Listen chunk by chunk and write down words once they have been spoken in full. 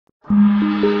Take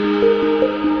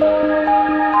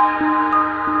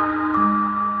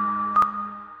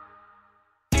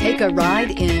a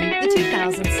ride in the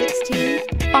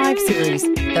 2016 5 Series.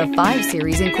 The 5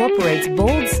 Series incorporates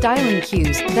bold styling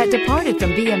cues that departed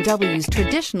from BMW's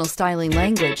traditional styling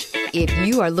language. If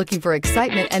you are looking for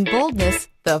excitement and boldness,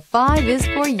 the 5 is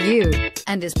for you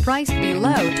and is priced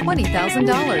below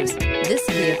 $20,000. This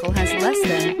vehicle has less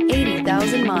than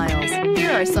 80,000 miles.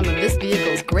 Here are some of this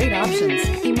vehicle's great options: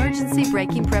 emergency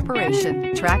braking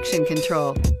preparation, traction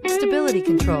control, stability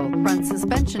control, front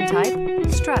suspension type,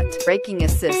 strut, braking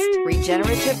assist,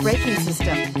 regenerative braking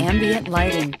system, ambient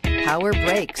lighting, power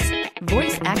brakes,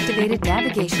 voice-activated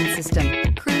navigation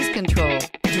system, cruise control.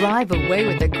 Drive away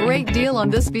with a great deal on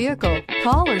this vehicle.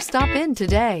 Call or stop in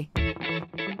today.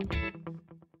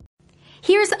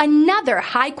 Here's another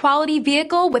high-quality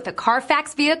vehicle with a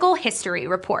Carfax Vehicle History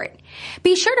Report.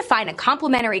 Be sure to find a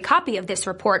complimentary copy of this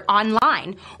report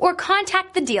online or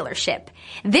contact the dealership.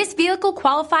 This vehicle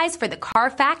qualifies for the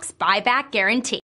Carfax Buyback Guarantee.